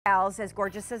gals, as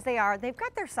gorgeous as they are, they've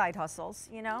got their side hustles,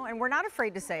 you know, and we're not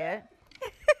afraid to say it.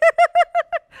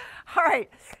 All right,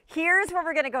 here's where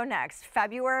we're gonna go next.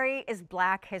 February is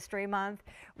Black History Month.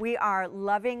 We are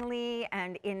lovingly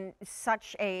and in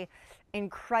such a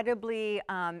incredibly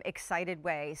excited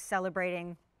way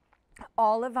celebrating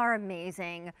all of our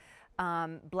amazing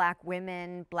Black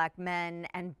women, Black men,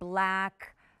 and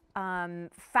Black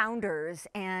founders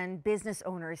and business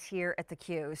owners here at the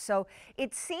Q. So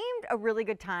it seemed a really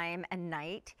good time and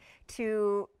night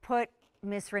to put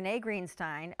Miss Renee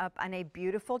Greenstein up on a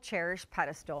beautiful, cherished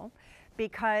pedestal,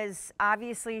 because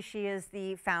obviously she is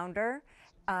the founder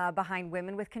behind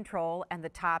Women with Control and the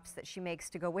tops that she makes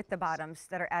to go with the bottoms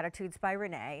that are Attitudes by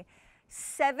Renee.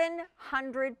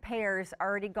 700 pairs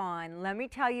already gone. Let me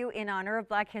tell you, in honor of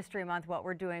Black History Month, what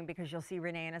we're doing, because you'll see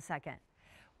Renee in a second.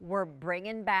 We're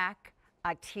bringing back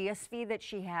a TSV that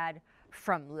she had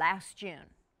from last June.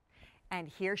 And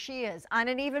here she is on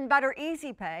an even better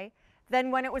Easy Pay than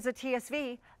when it was a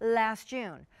TSV last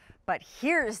June. But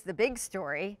here's the big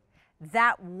story.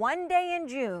 That one day in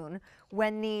June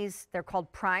when these, they're called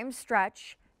Prime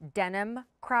Stretch Denim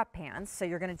crop pants, so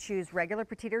you're gonna choose regular,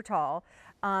 petite, or tall.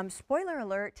 Spoiler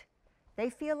alert, they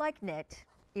feel like knit,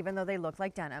 even though they look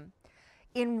like denim.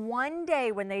 In one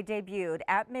day when they debuted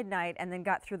at midnight and then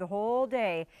got through the whole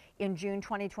day in June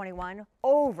 2021,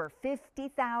 over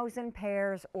 50,000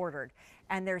 pairs ordered.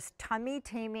 And there's tummy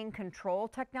taming control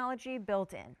technology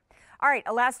built in. All right,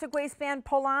 elastic waistband,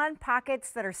 pull on,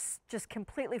 pockets that are just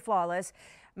completely flawless.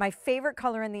 My favorite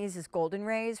color in these is Golden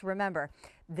Rays. Remember,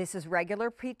 this is regular,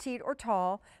 petite, or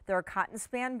tall. They're a cotton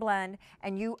span blend.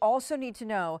 And you also need to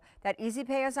know that Easy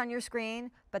Pay is on your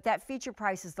screen, but that feature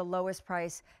price is the lowest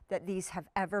price that these have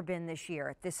ever been this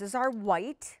year. This is our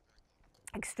white,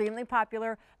 extremely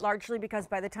popular, largely because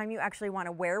by the time you actually want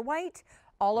to wear white,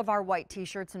 all of our white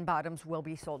t-shirts and bottoms will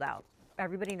be sold out.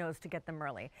 Everybody knows to get them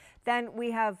early. Then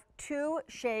we have two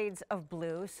shades of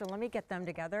blue, so let me get them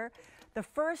together. The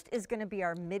first is going to be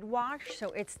our mid-wash, so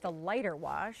it's the lighter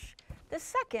wash. The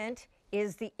second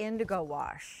is the indigo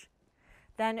wash.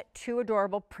 Then two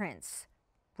adorable prints,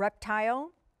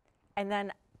 reptile, and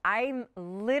then I'm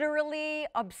literally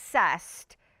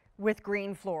obsessed with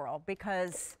green floral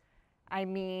because, I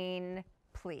mean,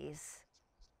 please.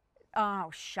 Oh,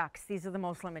 shucks, these are the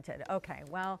most limited. Okay,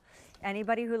 well,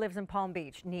 anybody who lives in Palm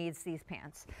Beach needs these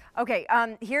pants. Okay,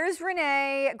 here's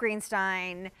Renee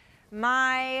Greenstein,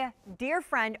 my dear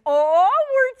friend. Oh,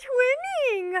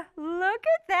 we're twinning. Look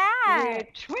at that.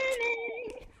 We're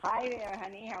twinning. Hi there,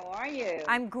 honey. How are you?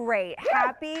 I'm great.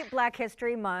 Happy Black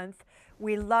History Month.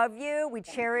 We love you. We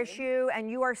cherish you.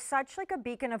 And you are such like a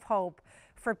beacon of hope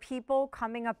for people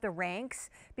coming up the ranks,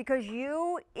 because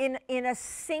you, in a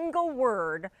single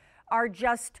word, are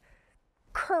just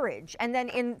courage. And then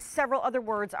in several other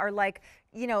words are like,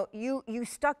 you know, you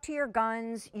stuck to your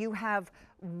guns. You have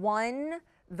won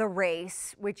the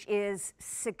race, which is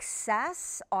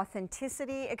success,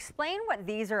 authenticity. Explain what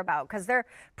these are about, because they're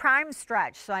Prime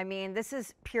Stretch. So, I mean, this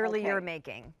is purely your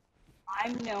making.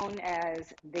 I'm known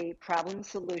as the problem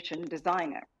solution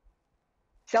designer.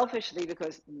 Selfishly,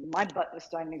 because my butt was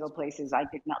starting to go places I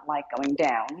did not like going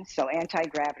down. So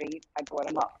anti-gravity, I brought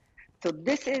them up. So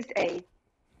this is a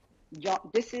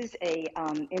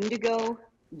indigo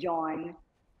yarn,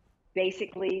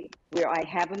 basically, where I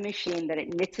have a machine that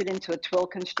it knits it into a twill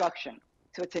construction.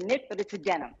 So it's a knit, but it's a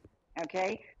denim.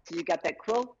 Okay, so you got that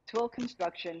twill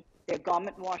construction. They're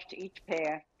garment wash to each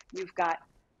pair. You've got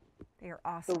they are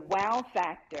awesome. The wow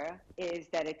factor is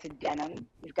that it's a denim.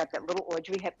 You've got that little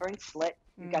Audrey Hepburn slit.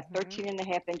 You've got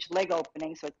 13.5-inch leg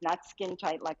opening, so it's not skin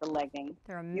tight like a legging.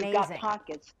 They're amazing. You've got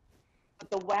pockets. But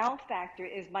the wow factor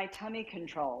is my tummy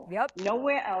control. Yep.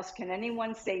 Nowhere else can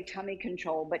anyone say tummy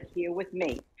control but here with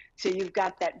me. So you've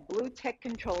got that blue tech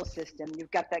control system.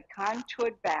 You've got that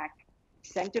contoured back,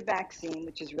 center back seam,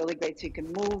 which is really great. So you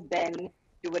can move, bend,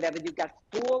 do whatever. You've got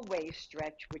 4-way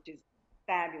stretch, which is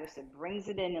fabulous. It brings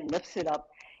it in and lifts it up.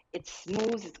 It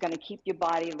smooths. It's going to keep your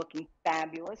body looking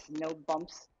fabulous. No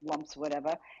bumps, lumps,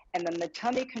 whatever. And then the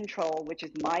tummy control, which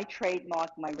is my trademark,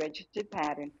 my registered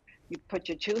pattern. You put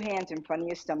your 2 hands in front of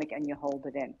your stomach and you hold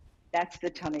it in. That's the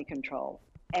tummy control.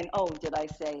 And oh, did I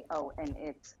say, oh, and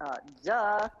it's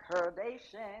curvation,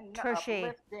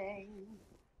 uplifting.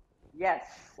 Yes.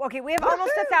 Okay, we have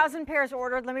almost 1,000 pairs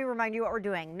ordered. Let me remind you what we're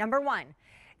doing. Number one,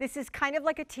 this is kind of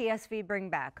like a TSV bring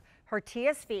back. Her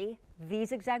TSV,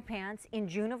 these exact pants, in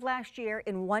June of last year,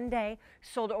 in one day,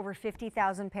 sold over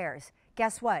 50,000 pairs.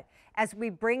 Guess what? As we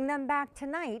bring them back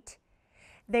tonight,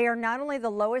 they are not only the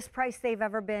lowest price they've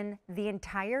ever been the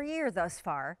entire year thus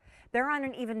far, they're on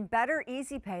an even better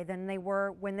Easy Pay than they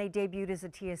were when they debuted as a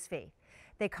TSV.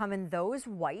 They come in those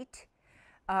white.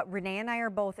 Renee and I are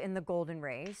both in the golden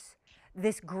rays.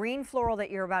 This green floral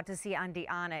that you're about to see on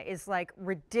Deanna is like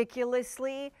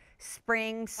ridiculously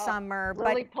spring, summer.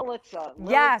 Lily Pulitzer.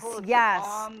 Yes, Pulitzer, yes.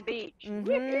 Palm Beach.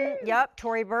 Yep,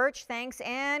 Tory Burch, thanks,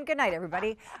 and good night,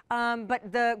 everybody.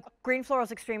 But the green floral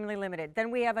is extremely limited.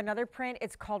 Then we have another print.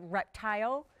 It's called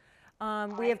Reptile.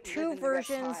 We have two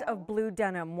versions of blue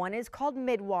denim. One is called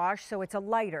mid-wash, so it's a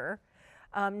lighter.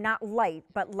 Not light,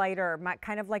 but lighter,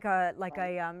 kind of like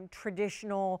a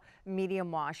traditional medium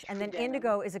wash. And then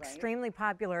indigo is extremely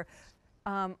popular,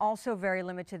 also very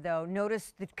limited though.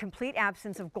 Notice the complete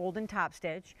absence of golden top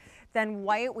stitch. Then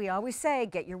white, we always say,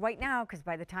 get your white now, because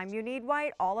by the time you need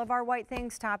white, all of our white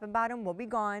things, top and bottom, will be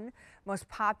gone. Most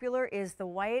popular is the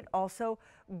white, also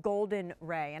golden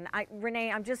ray. And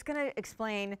Renee, I'm just gonna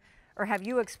explain, or have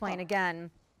you explain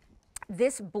again,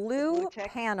 this blue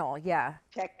panel,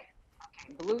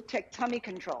 Blue Tech Tummy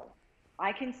Control.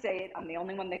 I can say it. I'm the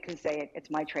only one that can say it. It's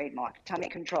my trademark. Tummy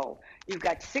Control. You've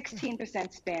got 16%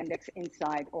 spandex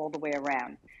inside all the way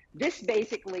around. This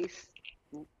basically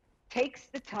takes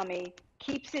the tummy,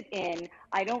 keeps it in.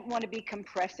 I don't want to be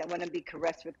compressed. I want to be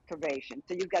caressed with curvation.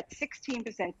 So you've got 16%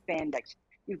 spandex.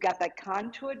 You've got that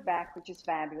contoured back, which is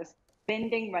fabulous.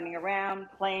 Bending, running around,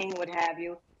 playing, what have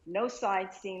you. No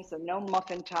side seams, so no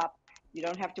muffin top. You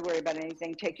don't have to worry about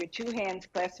anything. Take your two hands,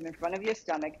 clasp them in front of your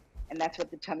stomach, and that's what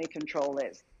the tummy control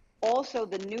is. Also,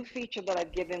 the new feature that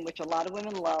I've given, which a lot of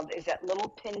women love, is that little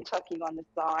pin tucking on the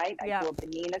side. I call it the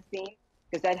Nina seam,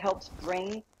 because that helps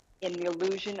bring in the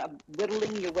illusion of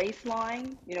whittling your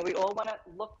waistline. You know, we all want to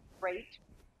look great.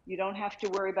 You don't have to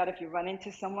worry about if you run into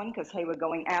someone, because, hey, we're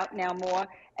going out now more,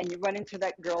 and you run into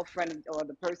that girlfriend or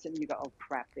the person, you go, oh,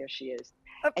 crap, there she is.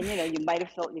 And, you know, you might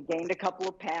have felt you gained a couple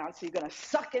of pounds, so you're going to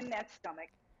suck in that stomach.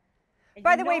 And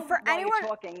by the way, for anyone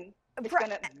watching,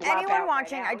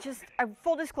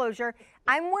 full disclosure,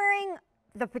 I'm wearing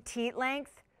the petite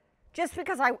length just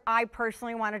because I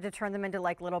personally wanted to turn them into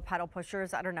like little pedal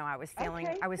pushers. I don't know. I was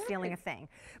feeling a thing.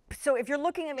 So if you're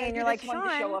looking at me and you're like, Sean,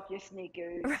 to show off your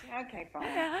sneakers. Okay,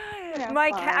 fine.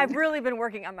 I've really been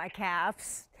working on my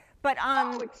calves. But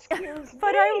excuse me.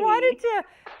 But I wanted to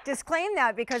disclaim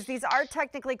that because these are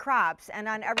technically crops, and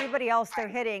on everybody else they're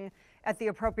hitting at the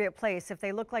appropriate place. If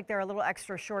they look like they're a little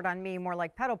extra short on me, more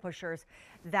like pedal pushers,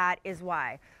 that is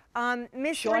why.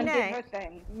 Miss Renee,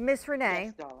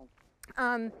 yes,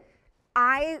 darling.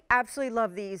 I absolutely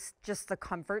love these, just the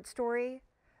comfort story,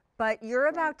 but you're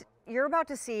about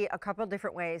to see a couple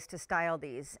different ways to style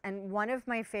these, and one of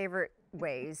my favorite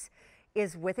ways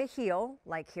is with a heel,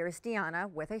 like here's Deanna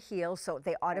with a heel, so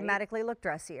they automatically look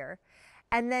dressier,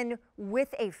 and then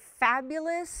with a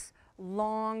fabulous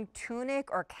long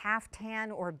tunic or caftan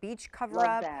or beach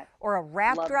cover-up or a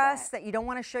wrap dress that you don't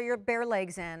want to show your bare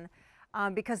legs in,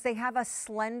 because they have a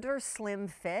slender, slim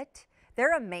fit.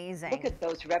 They're amazing. Look at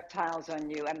those reptiles on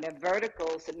you, and they're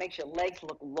verticals. It makes your legs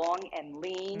look long and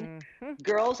lean.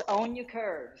 Girls, own your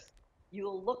curves. You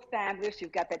will look fabulous.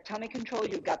 You've got that tummy control.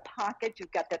 You've got pockets.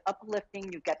 You've got that uplifting.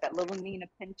 You've got that little Nina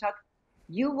pin tuck.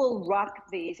 You will rock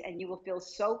these, and you will feel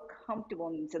so comfortable.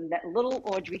 And that little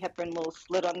Audrey Hepburn little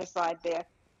slit on the side there.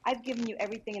 I've given you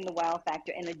everything in the wow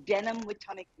factor, and a denim with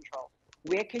tummy control.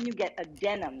 Where can you get a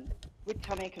denim with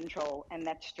tummy control and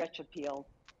that stretch appeal?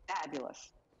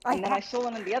 Fabulous. And then I saw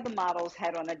one of the other models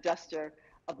had on a duster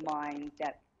of mine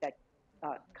that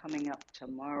coming up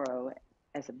tomorrow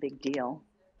as a big deal.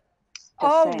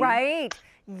 Just saying. Right.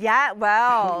 Yeah,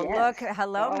 well, look,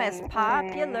 hello, Miss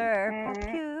Popular.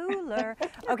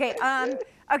 Okay,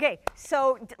 okay,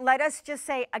 so let us just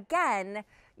say again,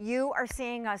 you are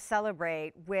seeing us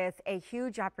celebrate with a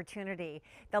huge opportunity.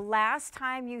 The last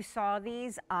time you saw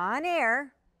these on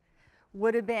air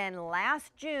would have been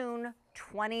last June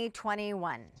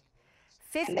 2021.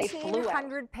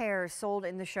 1,500 pairs sold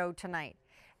in the show tonight.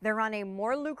 They're on a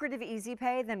more lucrative easy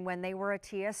pay than when they were a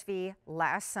TSV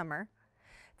last summer.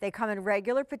 They come in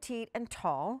regular, petite, and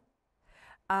tall.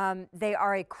 They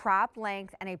are a crop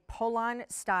length and a pull-on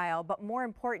style, but more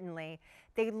importantly,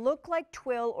 they look like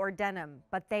twill or denim,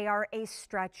 but they are a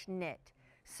stretch knit.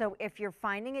 So if you're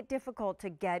finding it difficult to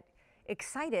get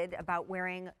excited about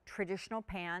wearing traditional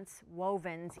pants,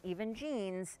 wovens, even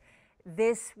jeans,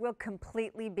 this will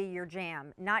completely be your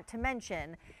jam. Not to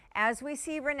mention, as we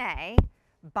see Renee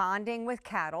bonding with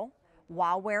cattle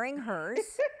while wearing hers,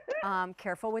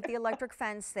 careful with the electric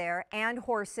fence there, and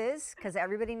horses, because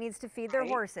everybody needs to feed their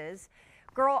horses.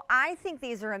 Girl, I think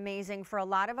these are amazing for a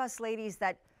lot of us ladies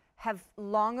that have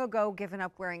long ago given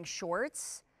up wearing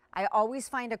shorts. I always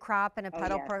find a crop and a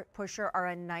pedal pusher are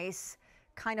a nice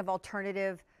kind of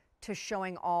alternative to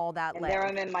showing all that leg. And there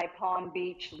I'm in my Palm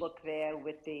Beach look there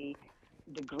with the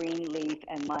the green leaf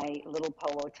and my little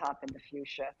polo top in the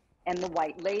fuchsia. And the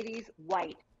white. Ladies,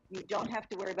 white. You don't have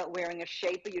to worry about wearing a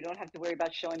shaper. You don't have to worry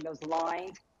about showing those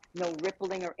lines, no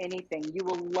rippling or anything. You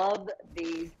will love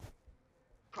these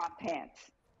crop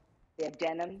pants. They're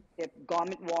denim, they're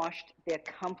garment washed, they're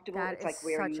comfortable. That it's is like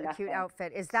wearing such a nothing. cute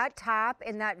outfit. Is that top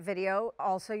in that video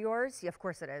also yours? Yeah, of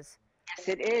course it is. Yes,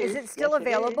 it is. Is it still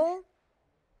available?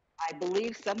 I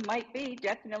believe some might be,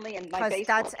 definitely. And my Because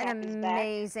baseball that's cap an is back.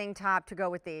 amazing top to go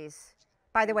with these.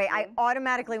 By the way, I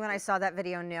automatically, when I saw that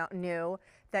video, knew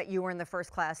that you were in the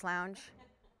first class lounge.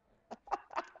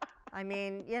 I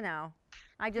mean, you know,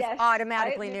 I just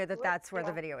automatically knew that that's where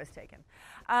the video was taken.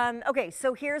 Okay,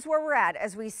 so here's where we're at.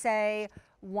 As we say,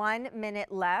 1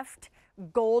 minute left.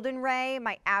 Golden Ray,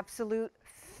 my absolute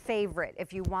favorite.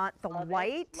 If you want the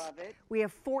white, love it. we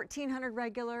have 1,400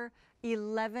 regular,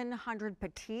 1,100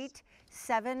 petite,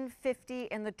 750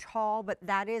 in the tall, but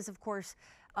that is, of course,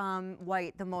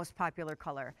 white, the most popular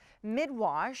color.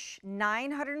 Mid-wash,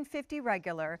 950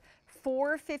 regular,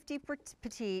 450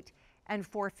 petite, and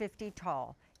 450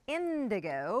 tall.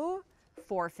 Indigo,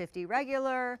 450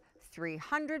 regular,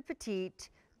 300 petite,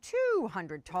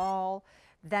 200 tall.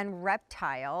 Then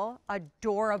reptile,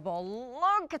 adorable.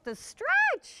 Look at the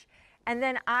stretch. And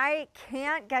then I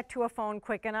can't get to a phone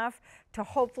quick enough to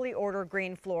hopefully order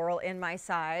green floral in my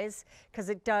size, because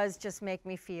it does just make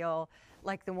me feel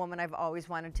like the woman I've always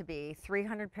wanted to be.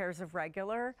 300 pairs of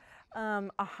regular,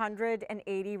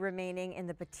 180 remaining in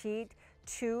the petite,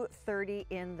 230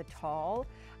 in the tall.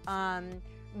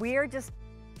 We are just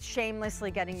shamelessly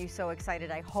getting you so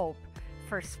excited, I hope,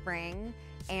 for spring.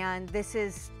 And this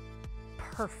is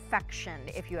perfection,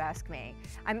 if you ask me.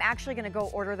 I'm actually going to go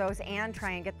order those and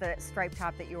try and get the striped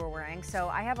top that you were wearing. So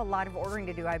I have a lot of ordering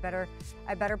to do. I better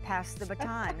pass the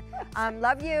baton.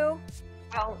 Love you.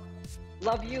 Well,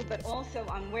 love you, but also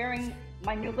I'm wearing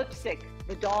my new lipstick,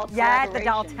 the doll Yeah, the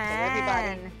doll 10. So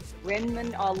everybody,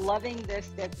 women are loving this.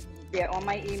 They're on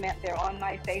my email, they're on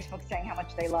my Facebook saying how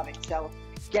much they love it. So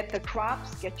get the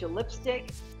crops, get your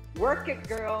lipstick, work it,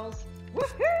 girls.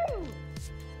 Woohoo!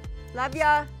 Love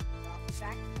ya.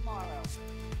 Back tomorrow.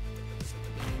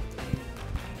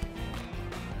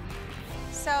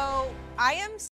 So I am